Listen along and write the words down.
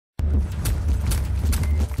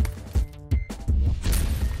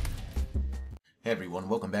Hey everyone,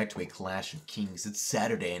 welcome back to a Clash of Kings. It's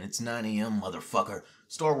Saturday and it's 9 a.m., motherfucker.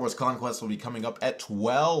 Star Wars Conquest will be coming up at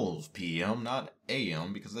 12 p.m., not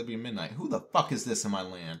a.m., because that'd be midnight. Who the fuck is this in my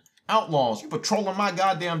land? Outlaws, you patrolling my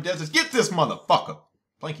goddamn deserts. Get this motherfucker!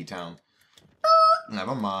 Planky Town.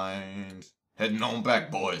 Never mind. Heading on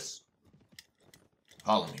back, boys.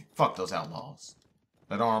 Follow me. Fuck those outlaws.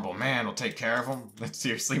 That honorable man will take care of them. That's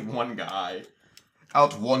seriously one guy.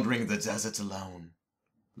 Out wandering the deserts alone.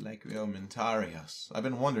 Like Mentarius. I've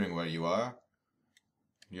been wondering where you are.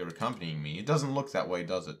 You're accompanying me. It doesn't look that way,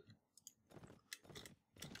 does it?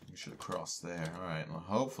 We should have crossed there. Alright, well,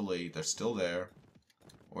 hopefully they're still there.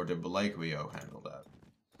 Or did Balaquio handle that?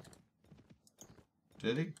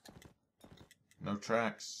 Did he? No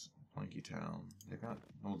tracks. Planky Town. They got...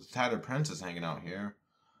 Oh, the Tattered Prince is hanging out here.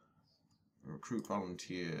 Recruit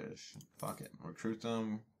volunteers. Fuck it. Recruit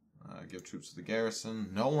them. Give troops to the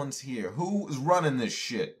garrison. No one's here. Who is running this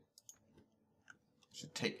shit?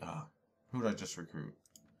 Should take... who did I just recruit?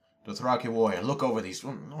 Dothraki warrior. Look over these...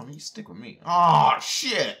 Oh, no, you stick with me. Oh,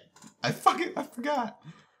 shit! I forgot.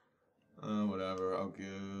 Whatever. I'll give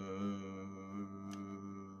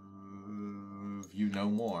you no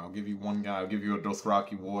more. I'll give you one guy. I'll give you a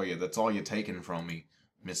Dothraki warrior. That's all you're taking from me,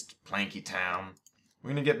 Mr. Planky Town.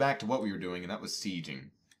 We're gonna get back to what we were doing, and that was sieging.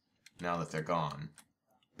 Now that they're gone.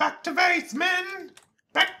 Back to base, men!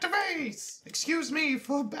 Back to base! Excuse me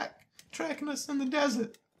for backtracking us in the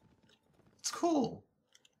desert. It's cool.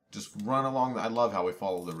 Just run along I love how we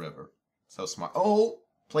follow the river. So smart. Oh!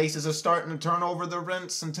 Places are starting to turn over their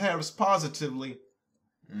rents and tariffs positively.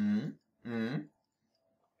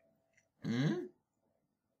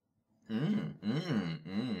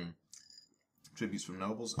 Tributes from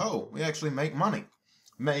nobles. Oh, we actually make money.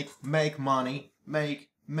 Make money. Make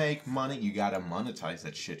money. You gotta monetize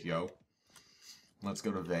that shit, yo. Let's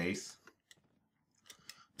go to Vaith.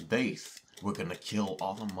 Vaith. We're gonna kill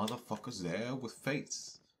all the motherfuckers there with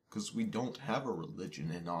faiths. Because we don't have a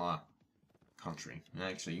religion in our country.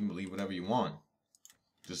 Actually, you can believe whatever you want.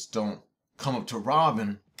 Just don't come up to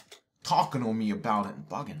Robin talking to me about it and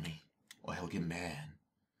bugging me. Or he'll get mad.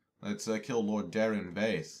 Let's kill Lord Darren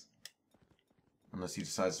Vaith. Unless he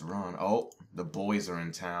decides to run. Oh, the boys are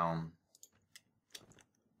in town.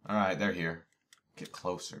 Alright, they're here. Get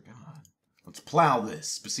closer, God. Let's plow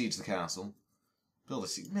this. Besiege the castle. Build a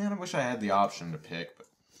siege. Man, I wish I had the option to pick, but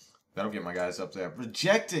that'll get my guys up there.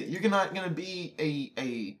 Reject it! You're not gonna be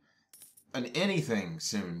an anything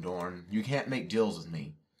soon, Dorn. You can't make deals with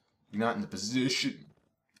me. You're not in the position.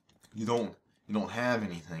 You don't have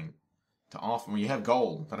anything to offer. Well, you have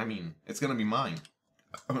gold, but I mean, it's gonna be mine.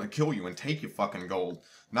 I'm gonna kill you and take your fucking gold.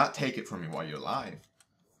 Not take it from you while you're alive.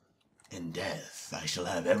 In death, I shall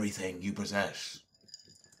have everything you possess.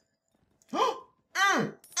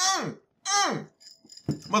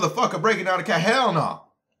 Motherfucker breaking out a cat. Hell no.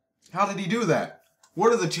 How did he do that?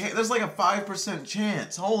 What are the chances? There's like a 5%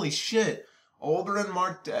 chance. Holy shit. Alderaan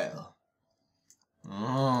Martell.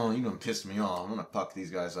 Oh, you done pissed me off. I'm gonna fuck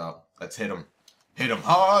these guys up. Let's hit them. Hit them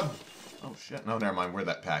hard. Oh shit. No, never mind. We're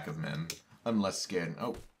that pack of men. I'm less scared.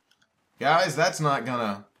 Oh. Guys, that's not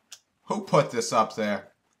gonna... Who put this up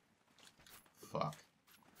there? Fuck.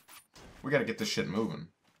 We gotta get this shit moving.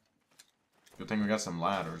 Good thing we got some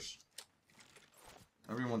ladders.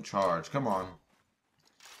 Everyone charge. Come on.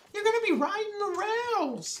 You're gonna be riding the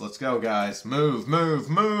rails! Let's go, guys. Move, move,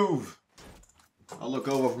 move! I'll look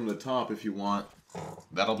over from the top if you want.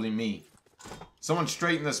 That'll be me. Someone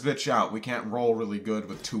straighten this bitch out. We can't roll really good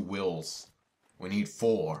with 2 wills. We need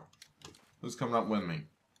 4. Who's coming up with me?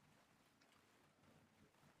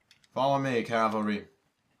 Follow me, cavalry.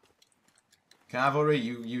 Cavalry,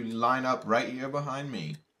 you line up right here behind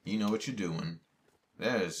me. You know what you're doing.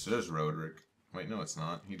 There's Roderick. Wait, no, it's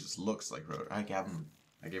not. He just looks like Roderick. I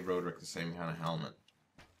gave Roderick the same kind of helmet.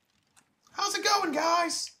 How's it going,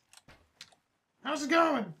 guys? How's it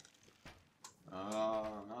going?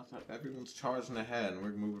 Not that everyone's charging ahead, and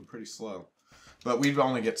we're moving pretty slow. But we'd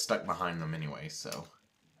only get stuck behind them anyway, so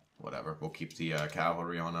whatever. We'll keep the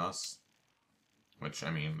cavalry on us. Which,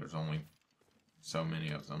 I mean, there's only so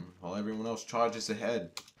many of them. While everyone else charges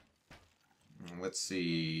ahead. Let's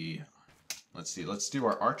see. Let's do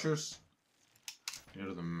our archers. Go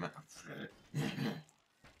to the map.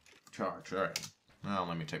 Charge, alright. Now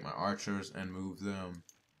let me take my archers and move them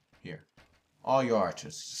here. All your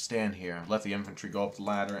archers, stand here. Let the infantry go up the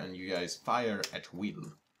ladder, and you guys fire at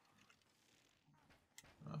will.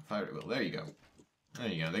 Fire at will. There you go. There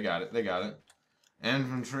you go. They got it. They got it.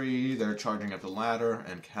 Infantry, they're charging up the ladder,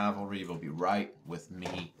 and cavalry will be right with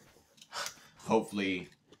me. Hopefully,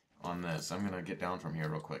 on this. I'm gonna get down from here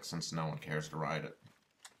real quick since no one cares to ride it.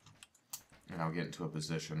 And I'll get into a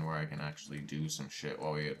position where I can actually do some shit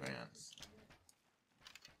while we advance.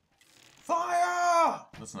 Fire!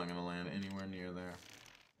 That's not gonna land anywhere near there.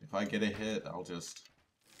 If I get a hit, I'll just...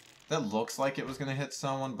 That looks like it was gonna hit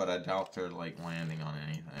someone, but I doubt they're, like, landing on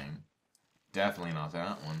anything. Definitely not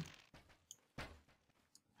that one.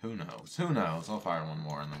 Who knows? Who knows? I'll fire one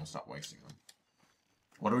more and then we'll stop wasting them.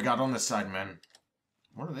 What do we got on this side, men?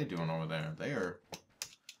 What are they doing over there? They are...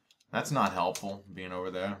 That's not helpful, being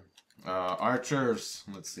over there. Archers,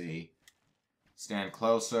 let's see. Stand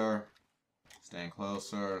closer. Stand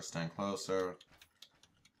closer. Stand closer.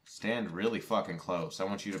 Stand really fucking close. I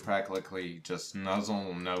want you to practically just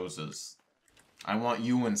nuzzle noses. I want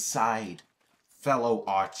you inside, fellow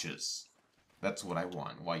archers. That's what I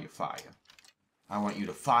want while you fire. I want you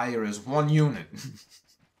to fire as one unit.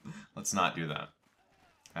 Let's not do that.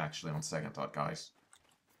 Actually, on second thought, guys.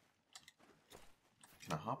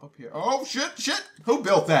 Can I hop up here? Oh, shit, shit! Who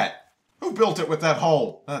built that? Who built it with that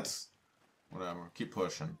hole? That's... Whatever. Keep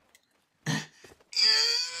pushing.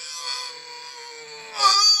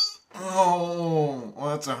 Oh, well,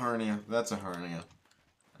 that's a hernia. That's a hernia.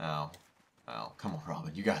 Ow. Ow. Come on,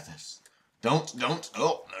 Robin. You got this. Don't.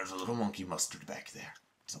 Oh, there's a little monkey mustard back there.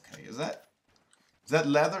 It's okay. Is that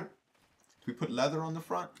leather? Do we put leather on the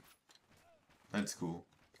front? That's cool.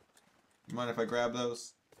 You mind if I grab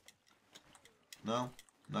those? No?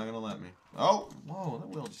 Not gonna let me. Oh! Whoa, that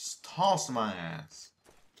wheel just tossed my ass.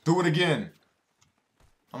 Do it again!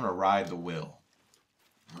 I'm gonna ride the wheel.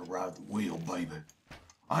 I'm gonna ride the wheel, baby.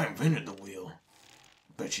 I invented the wheel.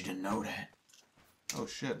 Bet you didn't know that. Oh,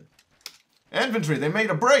 shit. Infantry, they made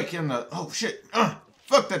a break in the... Oh, shit.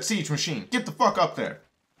 Fuck that siege machine. Get the fuck up there.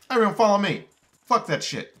 Everyone follow me. Fuck that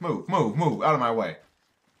shit. Move, move, move. Out of my way.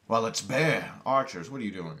 Well, it's bear. Archers, what are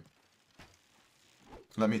you doing?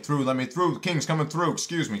 Let me through, let me through. The king's coming through.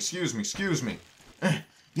 Excuse me, excuse me, excuse me.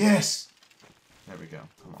 Yes. There we go.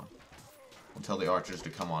 Come on. I'll tell the archers to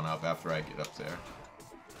come on up after I get up there.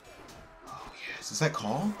 Oh, yes. Is that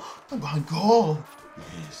call? I'm behind call.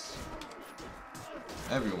 Yes.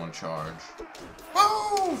 Everyone charge.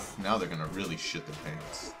 Move! Now they're gonna really shit their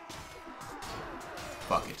pants.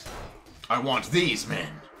 Fuck it. I want these men.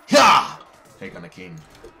 Ha! Take on the king.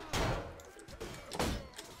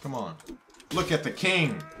 Come on. Look at the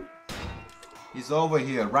king. He's over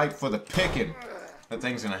here, ripe for the picking. That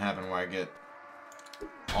thing's gonna happen where I get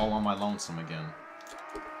all on my lonesome again.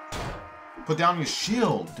 Put down your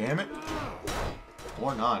shield, damn it.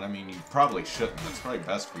 Or not. I mean, you probably shouldn't. It's probably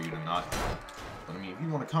best for you to not. But I mean, if you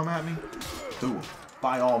want to come at me, do it.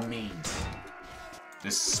 By all means.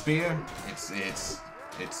 This spear, it's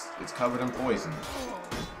covered in poison.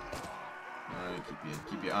 Alright,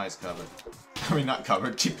 keep your eyes covered. I mean, not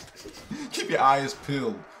covered. Keep your eyes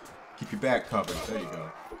peeled. Keep your back covered. There you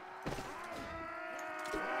go.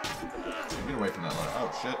 Get away from that ladder.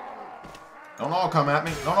 Oh shit! Don't all come at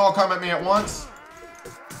me. Don't all come at me at once.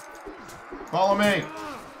 Follow me.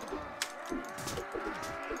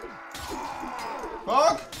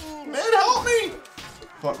 Fuck! Man, help me!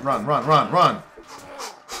 Fuck! Run! Run! Run! Run!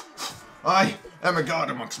 I am a god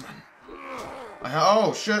amongst men.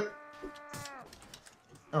 Oh shit!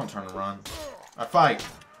 I don't turn and run. I fight.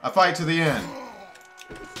 I fight to the end.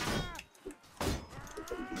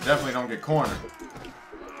 I definitely don't get cornered.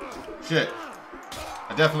 Shit.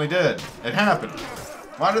 I definitely did. It happened.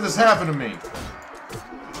 Why did this happen to me?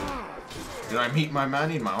 Did I meet my man? I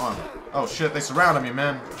need my armor. Oh shit, they surrounded me,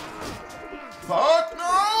 man. Fuck,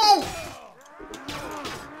 no!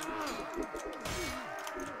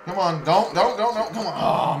 Come on, don't, come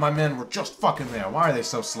on. Oh, my men were just fucking there. Why are they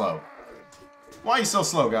so slow? Why are you so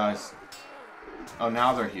slow, guys? Oh,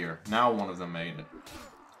 now they're here. Now one of them made it.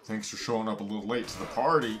 Thanks for showing up a little late to the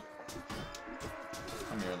party.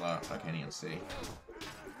 Come here, left. I can't even see.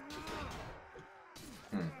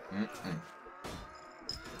 What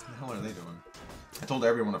the hell are they doing? I told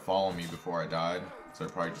everyone to follow me before I died, so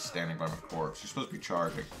they're probably just standing by my corpse. You're supposed to be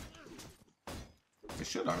charging. They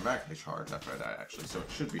should automatically charge after I die, actually, so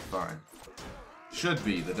it should be fine. Should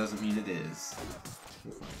be. That doesn't mean it is.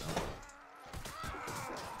 We'll find out.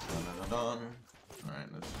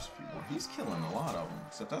 Alright, there's just a few more. He's killing a lot of them,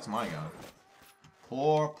 except that's my guy.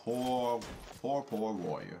 Poor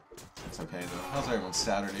warrior. It's okay though. How's everyone's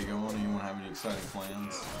Saturday going? Anyone have any exciting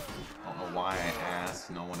plans? I don't know why I ask.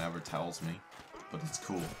 No one ever tells me. But it's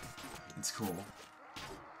cool. It's cool.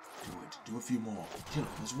 Do it. Do a few more. You know,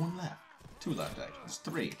 there's one left. Two left, actually. There's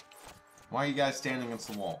three. Why are you guys standing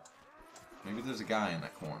against the wall? Maybe there's a guy in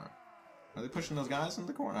that corner. Are they pushing those guys into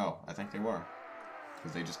the corner? Oh, I think they were.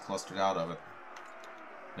 Because they just clustered out of it.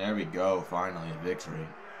 There we go. Finally, a victory.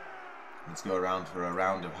 Let's go around for a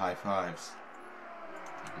round of high fives.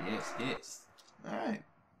 Yes, yes. Alright.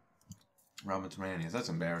 Ramataranis. That's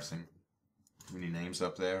embarrassing. Too many names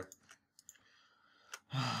up there.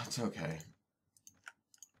 It's okay.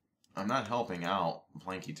 I'm not helping out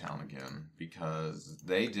Blanky Town again because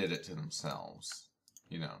they did it to themselves.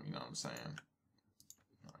 You know what I'm saying.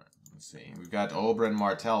 Alright, let's see. We've got Oberyn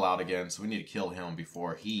Martell out again, so we need to kill him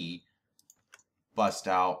before he busts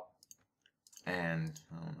out and,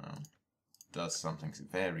 I don't know, does something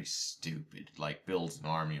very stupid, like builds an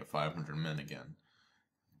army of 500 men again.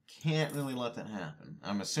 Can't really let that happen.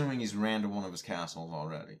 I'm assuming he's ran to one of his castles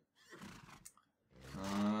already.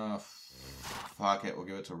 Fuck it, we'll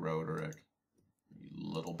give it to Roderick. You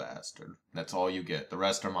little bastard. That's all you get. The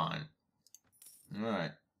rest are mine.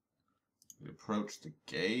 Alright. We approach the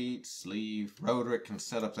gates, leave. Roderick can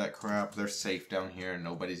set up that crap. They're safe down here.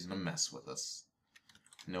 Nobody's gonna mess with us.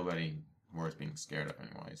 Nobody worth being scared of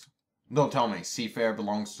anyways. Don't tell me Seafair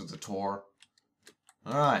belongs to the Tor.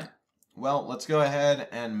 Alright. Well, let's go ahead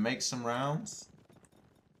and make some rounds.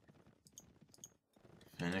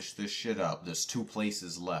 Finish this shit up. There's 2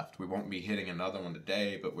 places left. We won't be hitting another one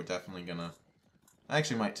today, but we're definitely gonna... I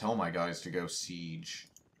actually might tell my guys to go siege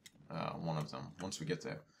one of them once we get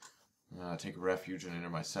there. Take refuge in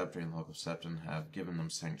nearby Scepter and local Septon have given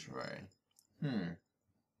them sanctuary.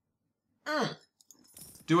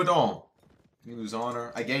 Do it all. You lose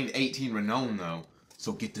honor. I gained 18 renown though,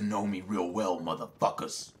 so get to know me real well,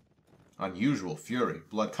 motherfuckers. Unusual fury.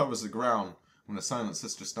 Blood covers the ground when the Silent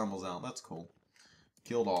Sister stumbles out. That's cool.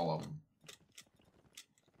 Killed all of them.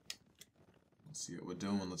 Let's see what we're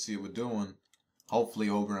doing. Let's see what we're doing. Hopefully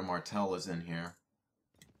Oberyn Martell is in here.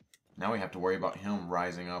 Now we have to worry about him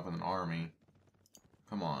rising up in an army.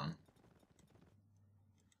 Come on.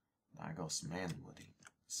 There goes Manwoody.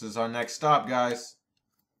 This is our next stop, guys.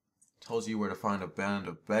 Tells you where to find a band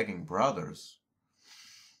of begging brothers.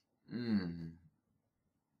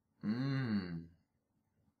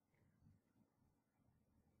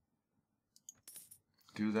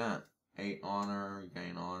 Do that. 8 honor, you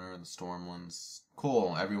gain honor, the Stormlands.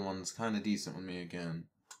 Cool, everyone's kind of decent with me again.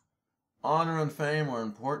 Honor and fame are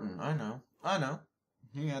important. I know.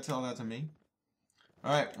 You gotta tell that to me.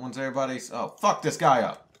 Alright, once everybody's... Oh, fuck this guy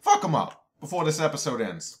up. Fuck him up before this episode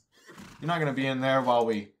ends. You're not gonna be in there while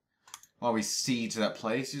we siege that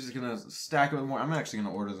place. You're just gonna stack it with more. I'm actually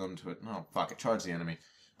gonna order them to it. No, fuck it. Charge the enemy.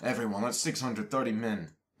 Everyone, that's 630 men.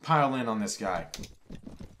 Pile in on this guy.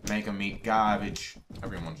 Make him eat garbage.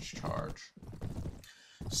 Everyone just charge.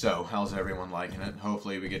 So, how's everyone liking it?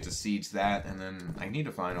 Hopefully we get to siege that, and then I need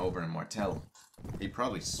to find Oberyn Martell. He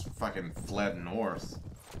probably fucking fled north.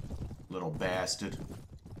 Little bastard.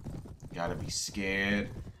 Gotta be scared.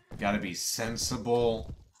 Gotta be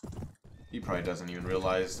sensible. He probably doesn't even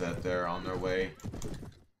realize that they're on their way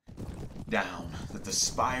down. That they're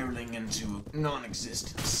spiraling into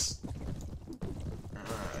non-existence.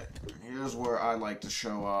 Alright. Here's where I like to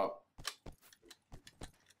show up.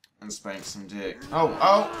 And spank some dick. Oh!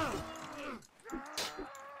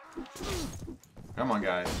 Come on,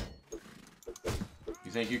 guys.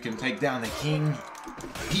 You think you can take down the king?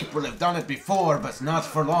 People have done it before, but not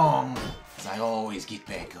for long. As I always get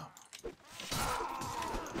back up.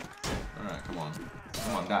 Alright, come on.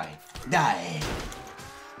 Come on, die. Die!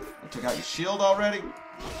 I took out your shield already?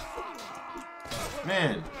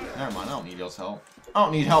 Man, never mind, I don't need y'all's help. I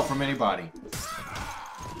don't need help from anybody.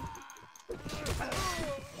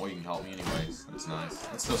 Or you can help me anyways. That's nice.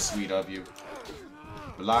 That's so sweet of you.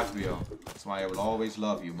 Blackville. That's why I will always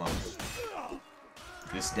love you most.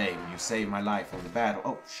 This day, when you saved my life from the battle.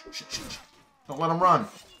 Oh, shit. Don't let him run.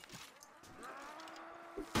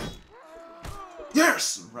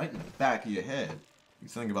 Yes! Right in the back of your head. What you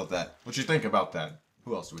think about that? What you think about that?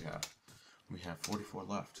 Who else do we have? We have 44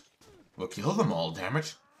 left. We'll kill them all, damn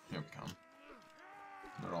it. Here we come.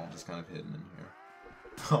 They're all just kind of hidden in here.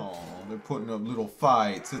 Oh, they're putting up little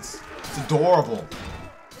fights. It's adorable.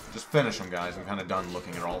 Just finish them, guys. I'm kind of done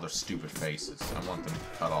looking at all their stupid faces. I want them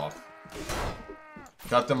cut off.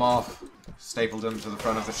 Cut them off. Stapled them to the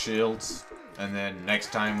front of the shields. And then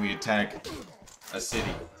next time we attack a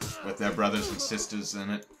city with their brothers and sisters in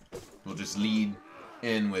it, we'll just lead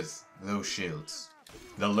in with those shields.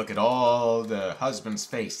 They'll look at all the husbands'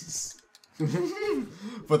 faces.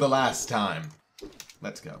 For the last time.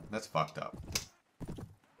 Let's go. That's fucked up.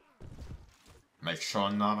 Make sure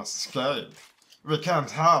none escape. We can't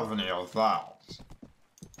have any of that.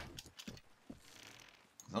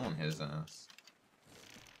 Someone hit his ass.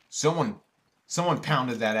 Someone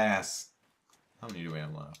pounded that ass. How many do we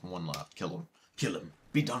have left? 1 left. Kill him. Kill him.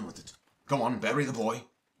 Be done with it. Go on, bury the boy.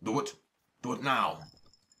 Do it. Do it now.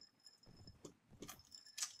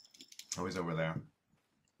 Oh, he's over there.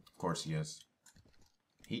 Of course he is.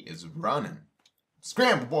 He is running.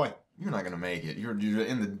 Scramble, boy! You're not gonna make it. You're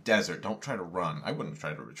in the desert. Don't try to run. I wouldn't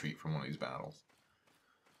try to retreat from one of these battles.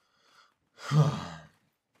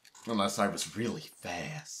 Unless I was really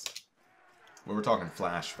fast. Well, we're talking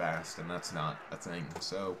flash fast, and that's not a thing,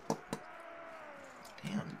 so...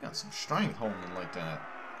 Damn, you got some strength holding it like that.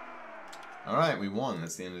 Alright, we won.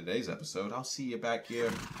 That's the end of today's episode. I'll see you back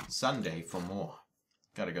here Sunday for more.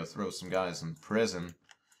 Gotta go throw some guys in prison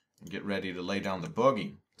and get ready to lay down the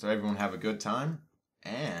boogie. So everyone have a good time,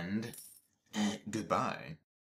 and goodbye.